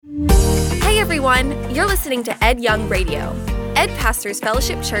everyone. You're listening to Ed Young Radio. Ed pastors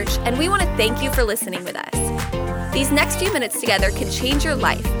Fellowship Church, and we want to thank you for listening with us. These next few minutes together can change your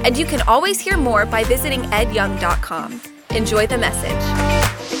life, and you can always hear more by visiting edyoung.com. Enjoy the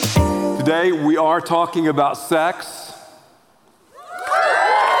message. Today we are talking about sex.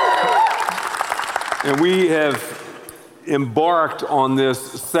 And we have embarked on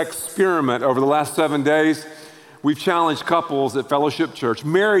this sex experiment over the last 7 days. We've challenged couples at Fellowship Church,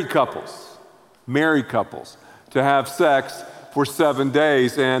 married couples, to have sex for 7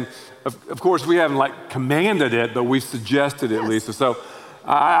 days. And of course, we haven't commanded it, but we've suggested it, Lisa. So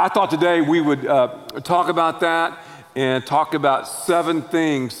I thought today we would talk about that and talk about 7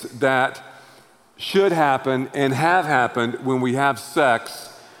 things that should happen and have happened when we have sex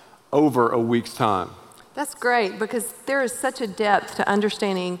over a week's time. That's great, because there is such a depth to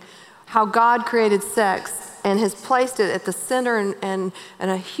understanding how God created sex and has placed it at the center and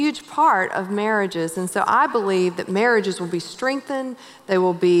a huge part of marriages. And so I believe that marriages will be strengthened, they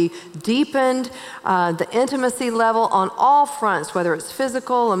will be deepened, the intimacy level on all fronts, whether it's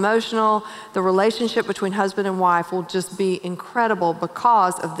physical, emotional, the relationship between husband and wife will just be incredible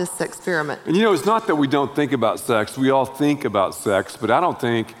because of this experiment. And it's not that we don't think about sex. We all think about sex, but I don't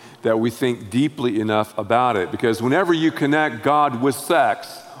think that we think deeply enough about it, because whenever you connect God with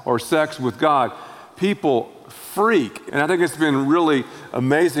sex or sex with God, people freak. And I think it's been really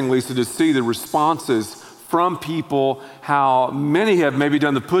amazing, Lisa, to see the responses from people, how many have maybe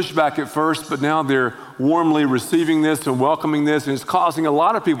done the pushback at first, but now they're warmly receiving this and welcoming this, and it's causing a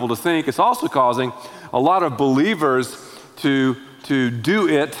lot of people to think. It's also causing a lot of believers to do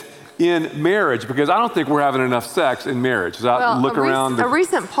it in marriage, because I don't think we're having enough sex in marriage. A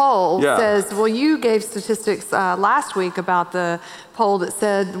recent poll says, you gave statistics last week about the poll that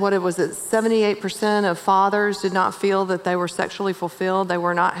said, 78% of fathers did not feel that they were sexually fulfilled, they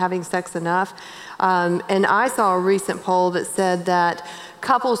were not having sex enough. And I saw a recent poll that said that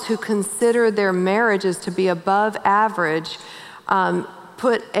couples who consider their marriages to be above average,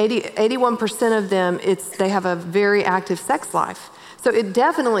 put 81% of them, they have a very active sex life. So it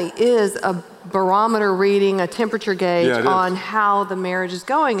definitely is a barometer reading, a temperature gauge on how the marriage is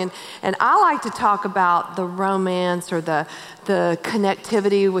going. And I like to talk about the romance or the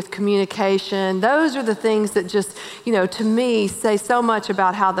connectivity with communication. Those are the things that just, to me, say so much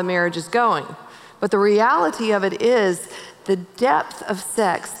about how the marriage is going. But the reality of it is the depth of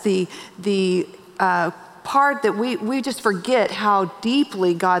sex, the part that we just forget how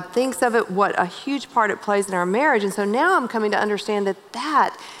deeply God thinks of it, what a huge part it plays in our marriage. And so now I'm coming to understand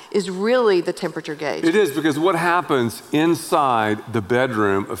that is really the temperature gauge. It is, because what happens inside the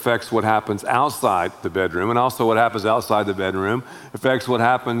bedroom affects what happens outside the bedroom, and also what happens outside the bedroom affects what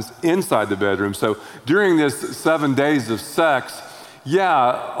happens inside the bedroom. So during this 7 days of sex,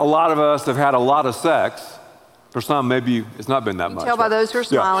 a lot of us have had a lot of sex. For some, maybe it's not been that much. Tell by those who are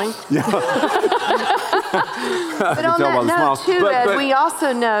smiling. Yeah. But on that note, too, Ed, we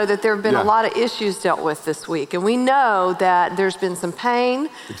also know that there have been a lot of issues dealt with this week. And we know that there's been some pain.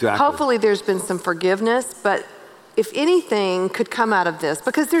 Exactly. Hopefully there's been some forgiveness. But if anything could come out of this,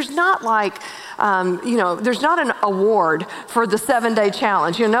 because there's not there's not an award for the 7-day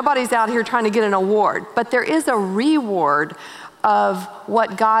challenge. Nobody's out here trying to get an award. But there is a reward of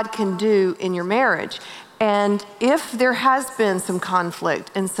what God can do in your marriage. And if there has been some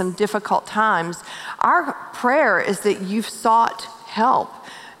conflict and some difficult times, our prayer is that you've sought help.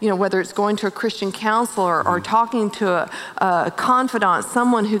 Whether it's going to a Christian counselor or talking to a confidant,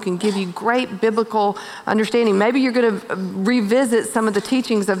 someone who can give you great biblical understanding. Maybe you're going to revisit some of the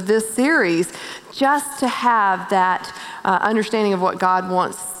teachings of this series just to have that understanding of what God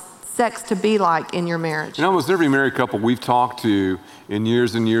wants sex to be like in your marriage. And almost every married couple we've talked to in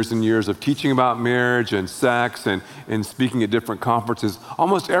years and years and years of teaching about marriage and sex and speaking at different conferences,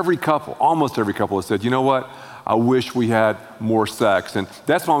 almost every couple has said, I wish we had more sex. And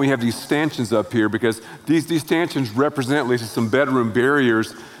that's why we have these stanchions up here, because these stanchions represent, at least, some bedroom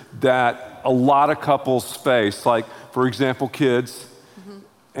barriers that a lot of couples face, like, for example, kids. Mm-hmm.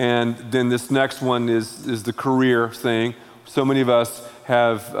 And then this next one is the career thing. So many of us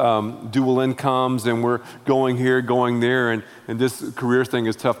have dual incomes, and we're going here, going there, and this career thing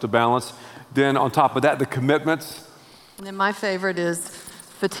is tough to balance. Then on top of that, the commitments. And then my favorite is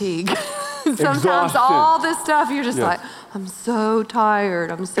fatigue. Sometimes Exhaustion. all this stuff, you're just like, I'm so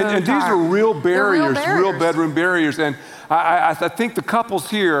tired, I'm so tired. And these are real barriers, real bedroom barriers. And I think the couples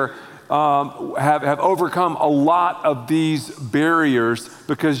here have overcome a lot of these barriers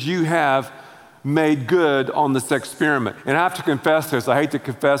because you have made good on this experiment. And I have to confess this, I hate to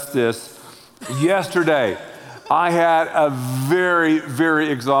confess this. Yesterday, I had a very, very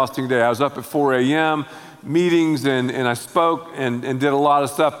exhausting day. I was up at 4 a.m., meetings, and I spoke and did a lot of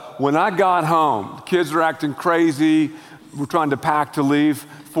stuff. When I got home, the kids were acting crazy. We're trying to pack to leave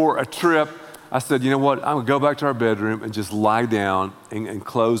for a trip. I said, you know what? I'm going to go back to our bedroom and just lie down and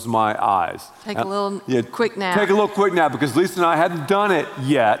close my eyes. Take a little quick nap. Take a little quick nap because Lisa and I hadn't done it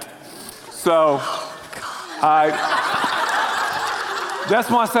yet. So that's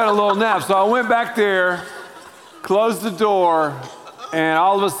why I said a little nap. So I went back there, closed the door, and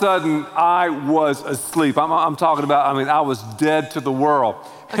all of a sudden I was asleep. I'm talking about, I was dead to the world.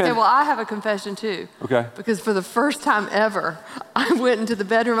 Okay, well, I have a confession too. Okay. Because for the first time ever, I went into the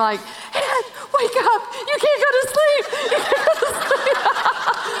bedroom like, Ed, wake up! You can't go to sleep! You can't go to sleep!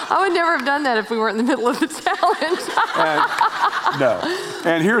 I would never have done that if we weren't in the middle of the challenge. No.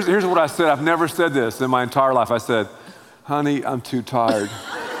 And here's what I said. I've never said this in my entire life. I said, honey, I'm too tired.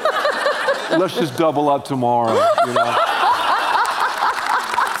 Let's just double up tomorrow, you know?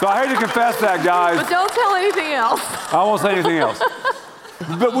 So I hate to confess that, guys. But don't tell anything else. I won't say anything else.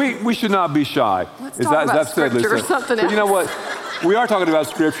 But we should not be shy. Let's talk about scripture or something else. But you know what? We are talking about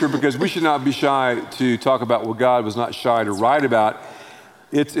scripture because we should not be shy to talk about what God was not shy to write about.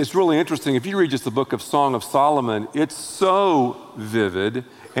 It's really interesting. If you read just the book of Song of Solomon, it's so vivid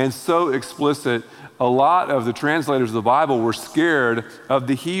and so explicit. A lot of the translators of the Bible were scared of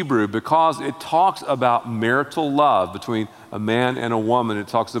the Hebrew because it talks about marital love between a man and a woman. It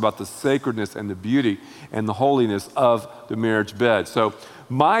talks about the sacredness and the beauty and the holiness of the marriage bed. So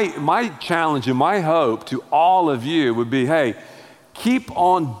my challenge and my hope to all of you would be, hey, keep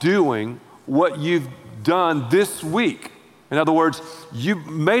on doing what you've done this week. In other words, you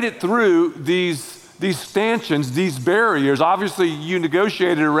made it through these stanchions, these barriers. Obviously, you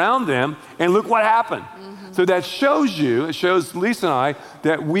negotiated around them, and look what happened. Mm-hmm. So that it shows Lisa and I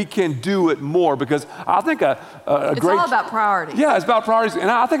that we can do it more because I think it's all about priorities. Yeah, it's about priorities. And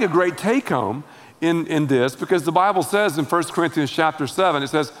I think a great take-home in this, because the Bible says in 1 Corinthians chapter 7, it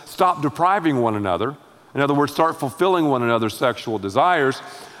says, stop depriving one another. In other words, start fulfilling one another's sexual desires.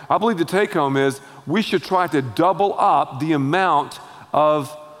 I believe the take-home is we should try to double up the amount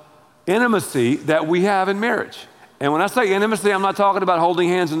of intimacy that we have in marriage. And when I say intimacy, I'm not talking about holding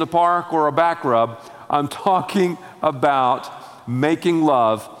hands in the park or a back rub. I'm talking about making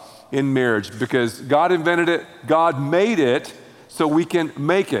love in marriage because God invented it, God made it, so we can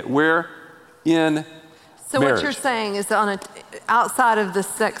make it. Where? In So marriage. What you're saying is outside of the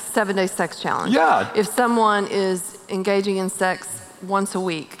 7-day sex challenge, if someone is engaging in sex once a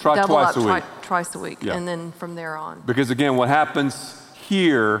week, try twice a week, and then from there on. Because again, what happens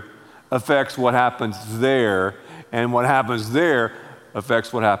here affects what happens there, and what happens there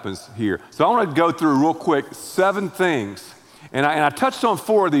affects what happens here. So I want to go through real quick 7 things, and I touched on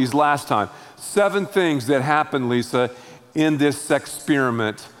 4 of these last time. 7 things that happen, Lisa, in this sex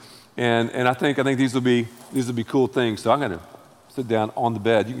experiment, and I think these will be cool things. So I'm going to sit down on the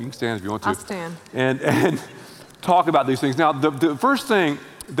bed. You can stand if you want to. I'll stand. And talk about these things. Now, the first thing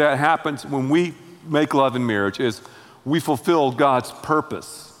that happens when we make love in marriage is we fulfill God's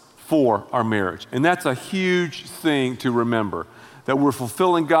purpose for our marriage. And that's a huge thing to remember, that we're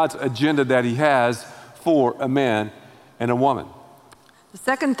fulfilling God's agenda that he has for a man and a woman. The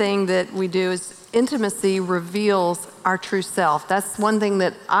second thing that we do is intimacy reveals our true self. That's one thing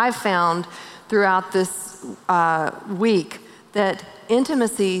that I found throughout this week, that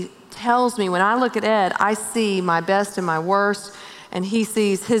intimacy tells me, when I look at Ed, I see my best and my worst, and he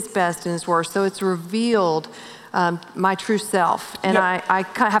sees his best and his worst. So it's revealed my true self. And I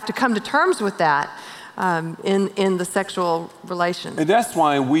have to come to terms with that in the sexual relation. And that's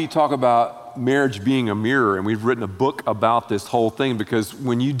why we talk about marriage being a mirror, and we've written a book about this whole thing, because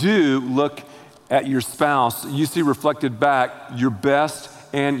when you do look at your spouse, you see reflected back your best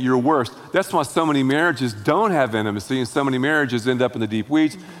and your worst. That's why so many marriages don't have intimacy, and so many marriages end up in the deep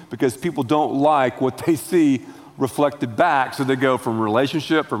weeds, because people don't like what they see reflected back. So they go from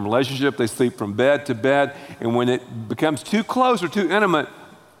relationship, they sleep from bed to bed, and when it becomes too close or too intimate,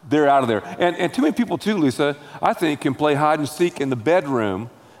 they're out of there. And too many people too, Lisa, I think, can play hide and seek in the bedroom.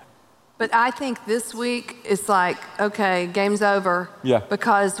 But I think this week it's like, okay, game's over. Yeah.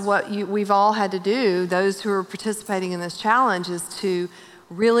 Because we've all had to do, those who are participating in this challenge, is to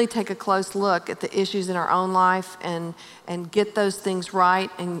really take a close look at the issues in our own life and get those things right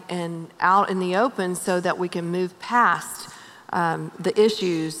and out in the open so that we can move past the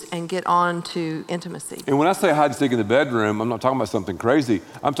issues and get on to intimacy. And when I say hide and seek in the bedroom, I'm not talking about something crazy.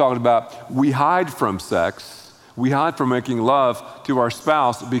 I'm talking about we hide from sex. We hide from making love to our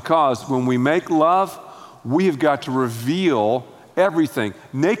spouse, because when we make love, we have got to reveal everything.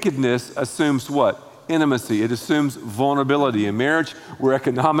 Nakedness assumes what? intimacy. It assumes vulnerability. In marriage, we're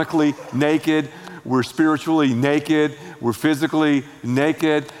economically naked, we're spiritually naked, we're physically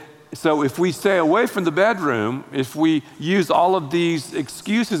naked. So if we stay away from the bedroom, if we use all of these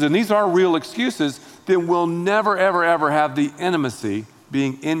excuses, and these are real excuses, then we'll never, ever, ever have the intimacy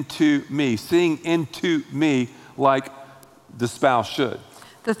being into me, seeing into me like the spouse should.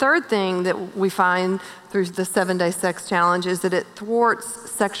 The third thing that we find through the 7-day sex challenge is that it thwarts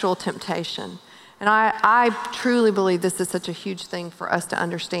sexual temptation. And I truly believe this is such a huge thing for us to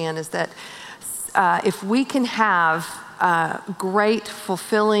understand, is that if we can have great,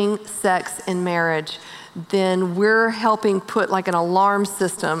 fulfilling sex in marriage, then we're helping put like an alarm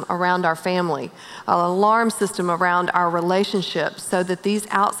system around our family, an alarm system around our relationships, so that these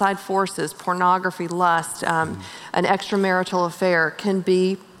outside forces, pornography, lust, an extramarital affair, can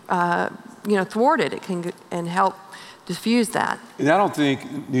be thwarted. It can and help diffuse that. And I don't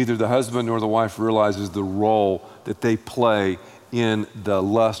think neither the husband nor the wife realizes the role that they play in the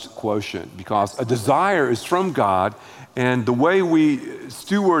lust quotient, because a desire is from God, and the way we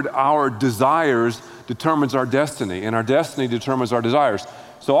steward our desires determines our destiny, and our destiny determines our desires.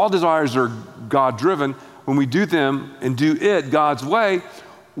 So all desires are God-driven. When we do them and do it God's way,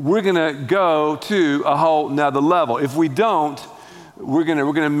 we're gonna go to a whole nother level. If we don't, we're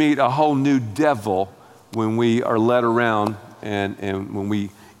gonna meet a whole new devil when we are led around and when we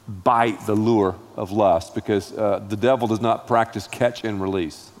bite the lure of lust, because the devil does not practice catch and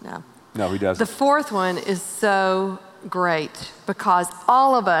release. No, he doesn't. The fourth one is so great, because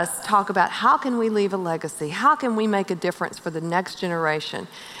all of us talk about how can we leave a legacy? How can we make a difference for the next generation?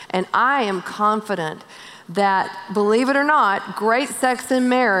 And I am confident that, believe it or not, great sex in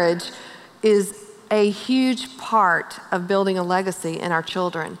marriage is a huge part of building a legacy in our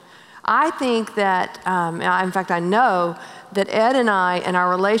children. I think that, in fact, I know that Ed and I and our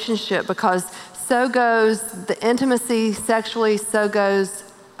relationship, because so goes the intimacy sexually, so goes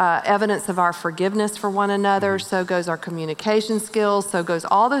evidence of our forgiveness for one another, so goes our communication skills, so goes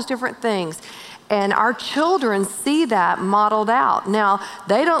all those different things. And our children see that modeled out. Now,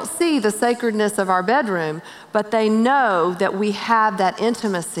 they don't see the sacredness of our bedroom, but they know that we have that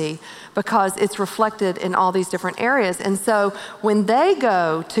intimacy because it's reflected in all these different areas. And so when they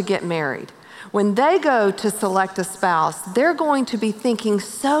go to get married, when they go to select a spouse, they're going to be thinking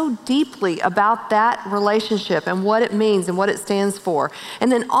so deeply about that relationship and what it means and what it stands for. And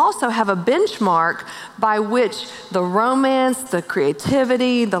then also have a benchmark by which the romance, the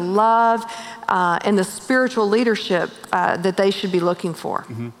creativity, the love, and the spiritual leadership that they should be looking for.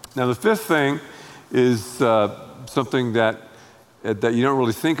 Mm-hmm. Now, the fifth thing is something that you don't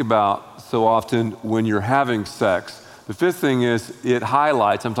really think about so often when you're having sex. The fifth thing is it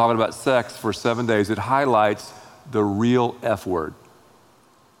highlights, I'm talking about sex for 7 days, it highlights the real F word.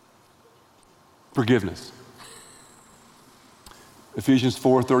 Forgiveness. Ephesians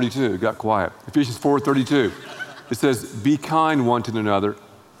 4:32, got quiet. Ephesians 4:32, it says, be kind one to another,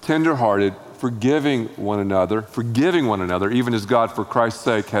 tenderhearted, forgiving one another, even as God for Christ's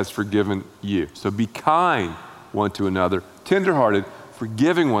sake has forgiven you. So be kind one to another, tenderhearted,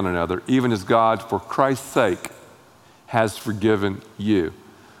 forgiving one another, even as God for Christ's sake has forgiven you.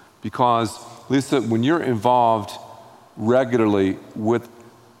 Because, Lisa, when you're involved regularly with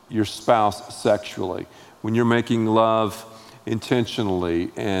your spouse sexually, when you're making love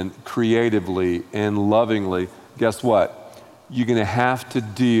intentionally and creatively and lovingly, guess what? You're gonna have to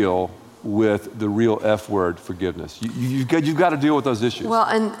deal with the real F word, forgiveness. You've got to deal with those issues. Well,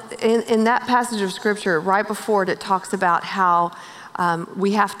 and in that passage of scripture, right before it talks about how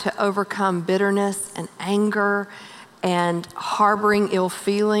we have to overcome bitterness and anger and harboring ill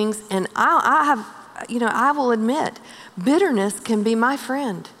feelings. And I will admit, bitterness can be my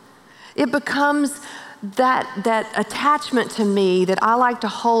friend. It becomes that attachment to me that I like to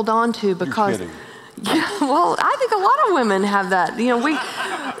hold on to because. You're kidding. Yeah, well, I think a lot of women have that.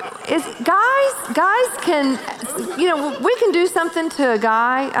 Guys can, we can do something to a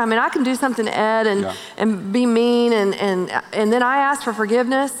guy. I mean, I can do something to Ed and be mean and then I ask for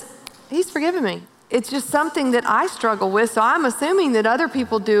forgiveness. He's forgiven me. It's just something that I struggle with, so I'm assuming that other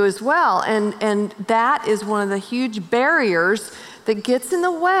people do as well. And that is one of the huge barriers that gets in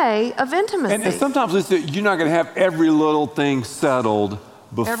the way of intimacy. And sometimes, listen, you're not going to have every little thing settled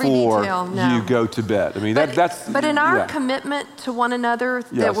before you go to bed. I mean, But in our commitment to one another,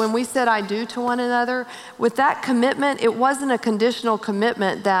 that when we said I do to one another, with that commitment, it wasn't a conditional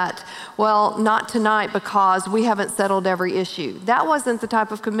commitment that, well, not tonight because we haven't settled every issue. That wasn't the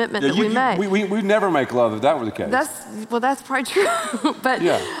type of commitment that we made. We'd never make love if that were the case. That's probably true, but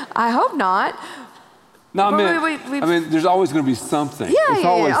I hope not. No, I mean, there's always going to be something. It's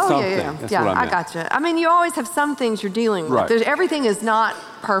always something. That's what I meant. I got you. I mean, you always have some things you're dealing with. Right. Everything is not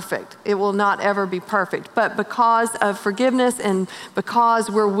perfect. It will not ever be perfect. But because of forgiveness and because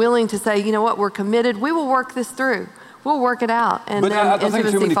we're willing to say, you know what, we're committed, we will work this through. We'll work it out. And then I think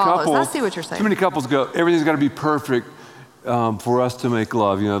too many follows. couples, I see what you're saying. Too many couples go, everything's got to be perfect for us to make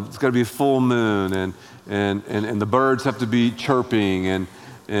love. You know, it's got to be a full moon, and the birds have to be chirping, and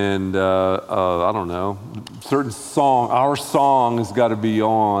I don't know, our song has got to be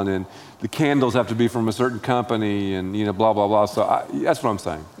on, and the candles have to be from a certain company, and blah, blah, blah. So that's what I'm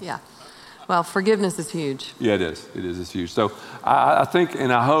saying. Yeah. Well, forgiveness is huge. Yeah, it is. It's huge. So I think,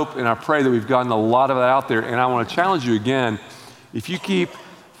 and I hope, and I pray that we've gotten a lot of that out there, and I want to challenge you again, if you keep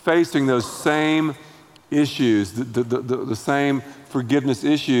facing those same issues, the same forgiveness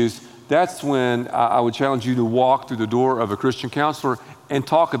issues, that's when I would challenge you to walk through the door of a Christian counselor and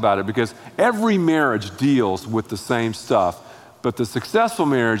talk about it, because every marriage deals with the same stuff, but the successful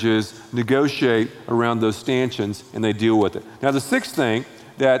marriages negotiate around those stanchions and they deal with it. Now, the sixth thing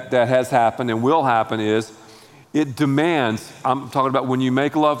that has happened and will happen is it demands, I'm talking about when you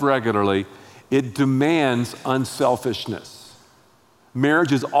make love regularly, it demands unselfishness.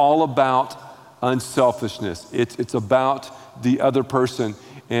 Marriage is all about unselfishness. It's about the other person.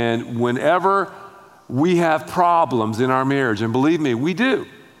 And whenever we have problems in our marriage, and believe me, we do,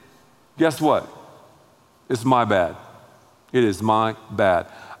 guess what? It's my bad. It is my bad.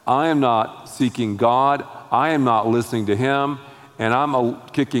 I am not seeking God. I am not listening to Him. And I'm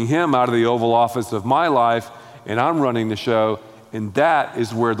kicking Him out of the Oval Office of my life, and I'm running the show. And that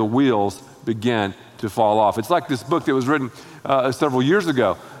is where the wheels begin to fall off. It's like this book that was written several years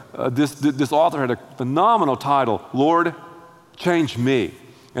ago. This author had a phenomenal title, Lord, Change Me.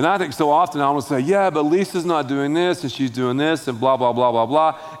 And I think so often I want to say, yeah, but Lisa's not doing this, and she's doing this, and blah, blah, blah, blah,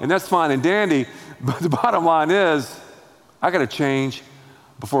 blah. And that's fine and dandy, but the bottom line is, I got to change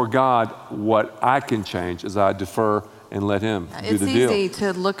before God what I can change as I defer and let Him do the deal. It's easy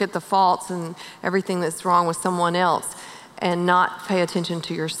to look at the faults and everything that's wrong with someone else and not pay attention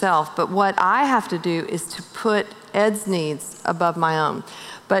to yourself. But what I have to do is to put Ed's needs above my own.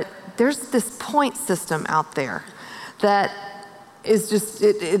 But there's this point system out there that is just,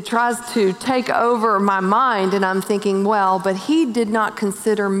 it tries to take over my mind, and I'm thinking, well, but he did not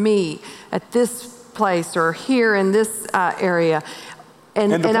consider me at this place or here in this area.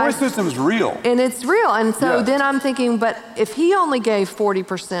 And the point system is real. And it's real. And so then I'm thinking, but if he only gave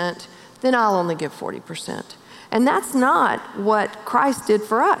 40%, then I'll only give 40%. And that's not what Christ did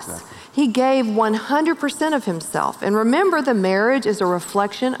for us. Exactly. He gave 100% of himself. And remember, the marriage is a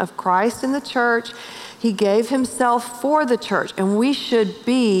reflection of Christ in the church. He gave himself for the church. And we should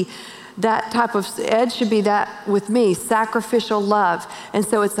be that type of, Ed should be that with me, sacrificial love. And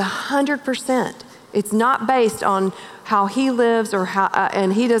so it's 100%. It's not based on how he lives or how,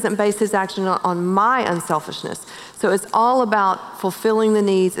 and he doesn't base his action on my unselfishness. So it's all about fulfilling the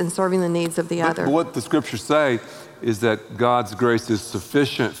needs and serving the needs of the other. But what the scriptures say is that God's grace is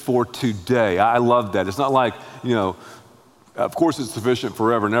sufficient for today. I love that. It's not like, of course it's sufficient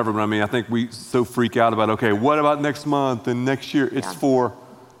forever and ever, but I think we so freak out about, okay, what about next month and next year? It's for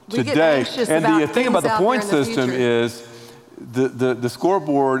today. And the thing about the point system is the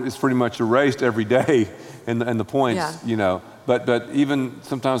scoreboard is pretty much erased every day, and the points, But even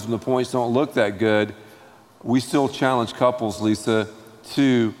sometimes when the points don't look that good, we still challenge couples, Lisa,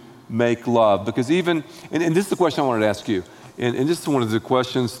 to make love. Because even, and this is the question I wanted to ask you, and this is one of the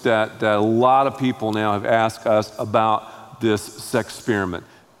questions that a lot of people now have asked us about this sex experiment.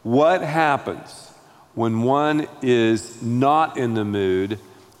 What happens when one is not in the mood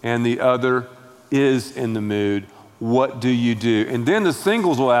and the other is in the mood? What do you do? And then the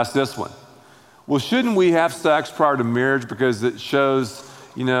singles will ask this one. Well, shouldn't we have sex prior to marriage because it shows,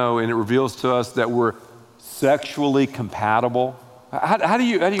 and it reveals to us that we're sexually compatible? How do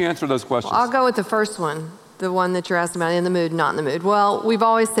you answer those questions? Well, I'll go with the first one, the one that you're asking about, in the mood, not in the mood. Well, we've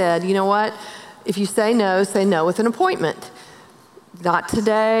always said, you know what? If you say no with an appointment. Not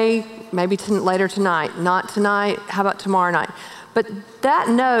today, maybe later tonight. Not tonight, how about tomorrow night? But that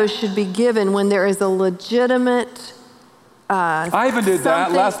no should be given when there is a legitimate I even did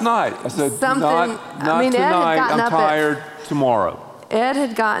that last night. I said, not tonight, I'm tired, tomorrow. Ed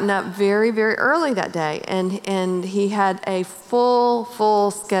had gotten up very, very early that day, and he had a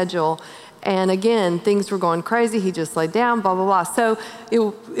full schedule. And again, things were going crazy. He just laid down, blah, blah, blah. So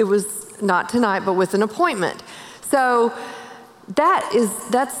it was not tonight, but with an appointment. So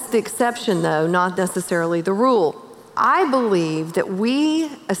that's the exception, though, not necessarily the rule. I believe that we,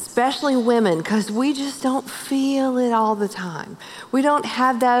 especially women, because we just don't feel it all the time. We don't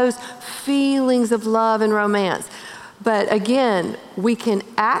have those feelings of love and romance. But again, we can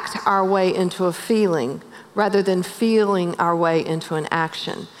act our way into a feeling rather than feeling our way into an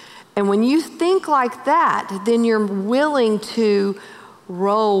action. And when you think like that, then you're willing to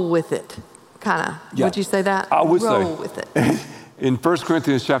roll with it, kind of. Yeah. Would you say that? I would roll say. with it. In 1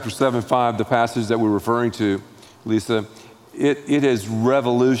 Corinthians chapter 7:5, the passage that we're referring to, Lisa, it has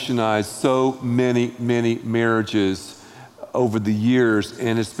revolutionized so many marriages over the years,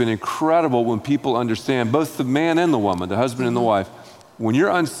 and it's been incredible when people understand, both the man and the woman, the husband and the wife, when you're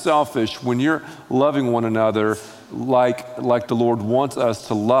unselfish, when you're loving one another like the Lord wants us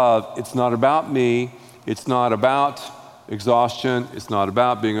to love, it's not about me, it's not about exhaustion, it's not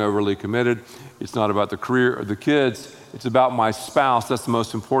about being overly committed, it's not about the career or the kids, it's about my spouse. That's the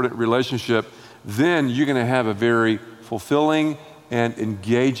most important relationship. Then you're going to have a very fulfilling and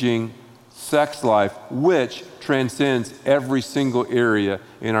engaging sex life, which transcends every single area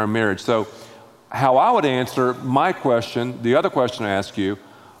in our marriage. So how I would answer my question, the other question I ask you,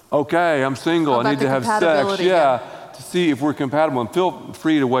 okay, I'm single, I need to have sex, to see if we're compatible. And feel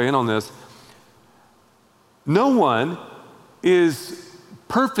free to weigh in on this. No one is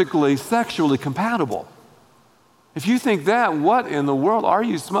perfectly sexually compatible. If you think that, what in the world are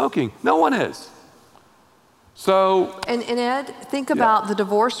you smoking? No one is. So, and Ed, think about the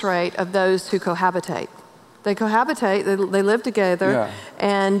divorce rate of those who cohabitate. They cohabitate, they live together,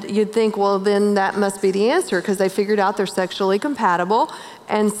 and you'd think, well, then that must be the answer because they figured out they're sexually compatible,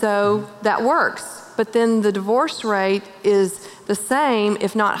 and so that works. But then the divorce rate is the same,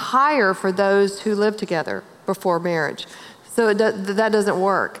 if not higher, for those who live together before marriage. So that doesn't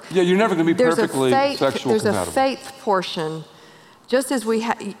work. Yeah, you're never going to be perfectly sexually compatible. There's a faith portion. Just as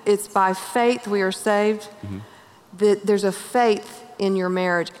it's by faith we are saved, there's a faith in your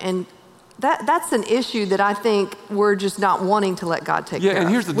marriage. And that's an issue that I think we're just not wanting to let God take care of. Yeah, and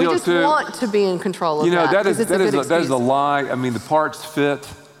here's the deal, too. We just want to be in control of that. That is a lie. I mean, the parts fit.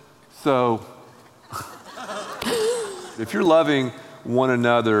 So if you're loving one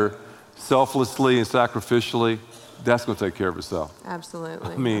another selflessly and sacrificially, that's going to take care of itself.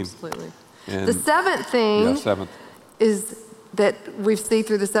 Absolutely. Absolutely. The seventh thing is that we see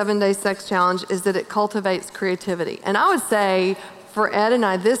through the 7-day sex challenge is that it cultivates creativity. And I would say for Ed and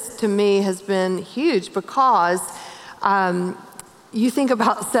I, this to me has been huge because you think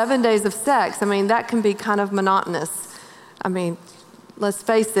about 7 days of sex. I mean, that can be kind of monotonous. I mean, let's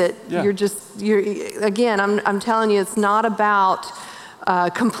face it, again, I'm telling you, it's not about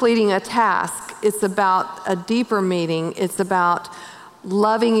completing a task. It's about a deeper meeting. It's about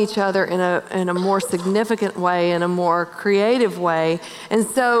loving each other in a more significant way, in a more creative way. And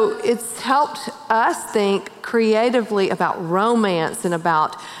so it's helped us think creatively about romance and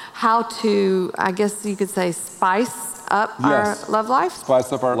about how to, I guess you could say, spice up our love life.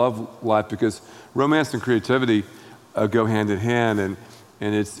 Spice up our love life, because romance and creativity go hand in hand.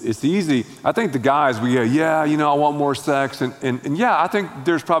 And it's easy. I think the guys, we go, I want more sex. And I think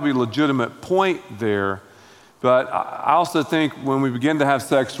there's probably a legitimate point there. But I also think when we begin to have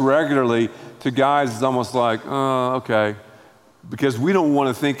sex regularly, to guys, it's almost like, okay. Because we don't want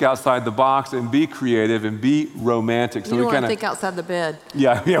to think outside the box and be creative and be romantic. So you don't want to think outside the bed.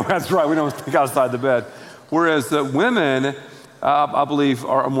 Yeah, that's right. We don't think outside the bed. Whereas women, I believe,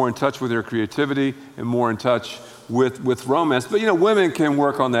 are more in touch with their creativity and more in touch with romance. But, women can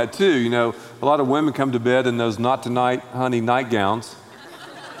work on that too. A lot of women come to bed in those not tonight, honey nightgowns.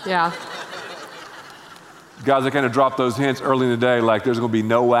 Yeah. Guys, I kind of drop those hints early in the day, like there's going to be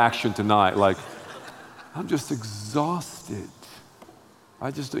no action tonight. Like, I'm just exhausted.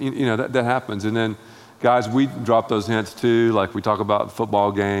 I just, that happens. And then, guys, we drop those hints too, like we talk about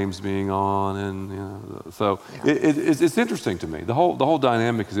football games being on, and so it's interesting to me. The whole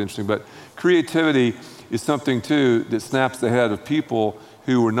dynamic is interesting, but creativity is something too that snaps the head of people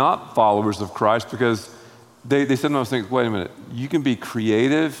who are not followers of Christ, because they sometimes think, wait a minute, you can be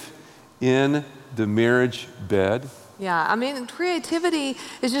creative in the marriage bed. Yeah, I mean, creativity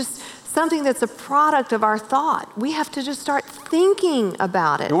is just something that's a product of our thought. We have to just start thinking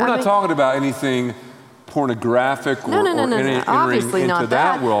about it. And we're not talking about anything pornographic or entering Obviously into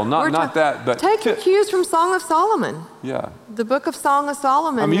that world. Not that, but take your cues from Song of Solomon. Yeah. The book of Song of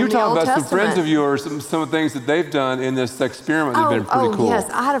Solomon. I mean, you're talking about Testament. some friends of yours, some of the things that they've done in this experiment that have been pretty cool. Yes,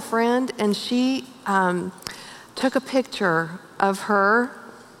 I had a friend, and she took a picture of her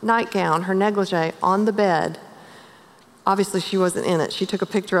nightgown, her negligee, on the bed. Obviously, she wasn't in it. She took a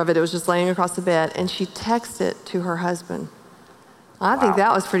picture of it. It was just laying across the bed, and she texted it to her husband. I think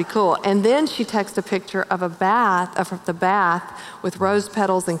that was pretty cool. And then she texted a picture of the bath with rose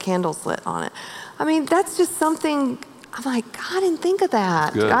petals and candles lit on it. I mean, that's just something, I'm like, I didn't think of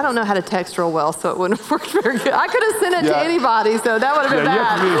that. Good. I don't know how to text real well, so it wouldn't have worked very good. I could have sent it to anybody, so that would have been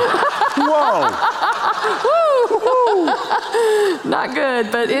bad. Whoa. Not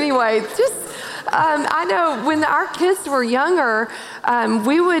good, but anyway, just, I know when our kids were younger,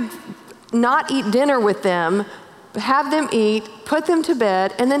 we would not eat dinner with them, have them eat, put them to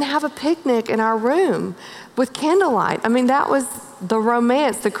bed, and then have a picnic in our room with candlelight. I mean, that was the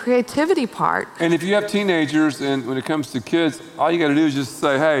romance, the creativity part. And if you have teenagers, and when it comes to kids, all you got to do is just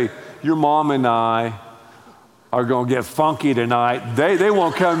say, hey, your mom and I are going to get funky tonight. They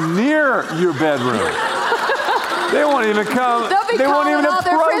won't come near your bedroom. They won't even come. They won't even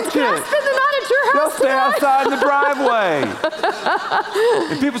approach it. Spend the night at your They'll house stay outside in the driveway.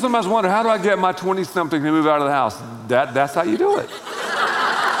 And people sometimes wonder, how do I get my 20-something to move out of the house? That's how you do it.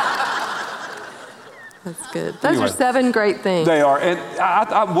 That's good. Those are 7 great things. They are. And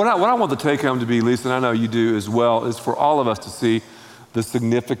what I want the take home to be, Lisa, and I know you do as well, is for all of us to see the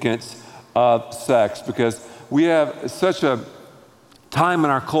significance of sex, because we have such a time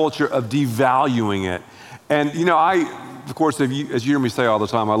in our culture of devaluing it. And, you know, of course, as you hear me say all the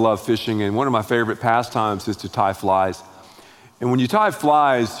time, I love fishing, and one of my favorite pastimes is to tie flies. And when you tie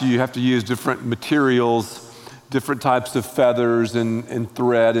flies, you have to use different materials, different types of feathers and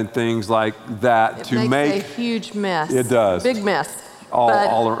thread and things like that to make. It makes a huge mess. It does. Big mess.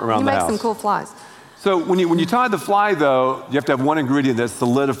 All around the house. You make some cool flies. So when you tie the fly, though, you have to have one ingredient that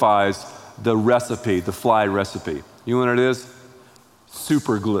solidifies the recipe, the fly recipe. You know what it is?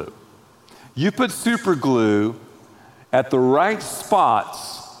 Super glue. You put super glue at the right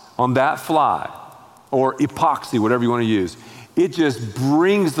spots on that fly, or epoxy, whatever you want to use. It just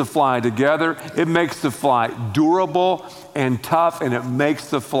brings the fly together. It makes the fly durable and tough, and it makes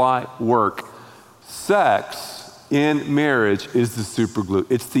the fly work. Sex in marriage is the super glue.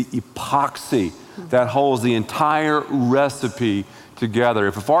 It's the epoxy that holds the entire recipe together.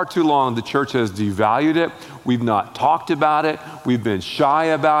 If for far too long the church has devalued it, we've not talked about it, we've been shy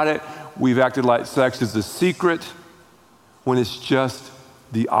about it, we've acted like sex is a secret, when it's just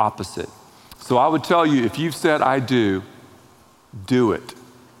the opposite. So I would tell you, if you've said, I do it.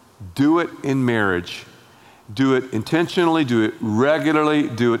 Do it in marriage. Do it intentionally, do it regularly,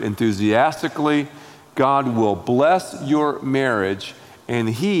 do it enthusiastically. God will bless your marriage, and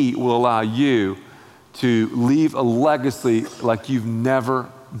He will allow you to leave a legacy like you've never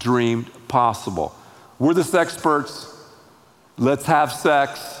dreamed possible. We're the sexperts. Let's have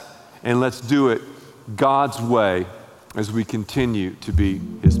sex, and let's do it God's way as we continue to be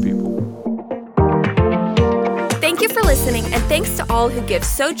His people. Thank you for listening, and thanks to all who give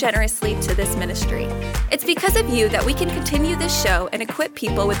so generously to this ministry. It's because of you that we can continue this show and equip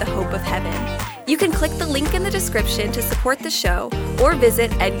people with the hope of heaven. You can click the link in the description to support the show or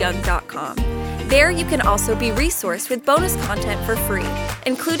visit edyoung.com. There you can also be resourced with bonus content for free,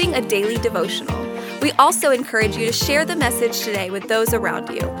 including a daily devotional. We also encourage you to share the message today with those around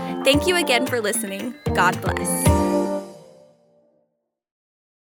you. Thank you again for listening. God bless.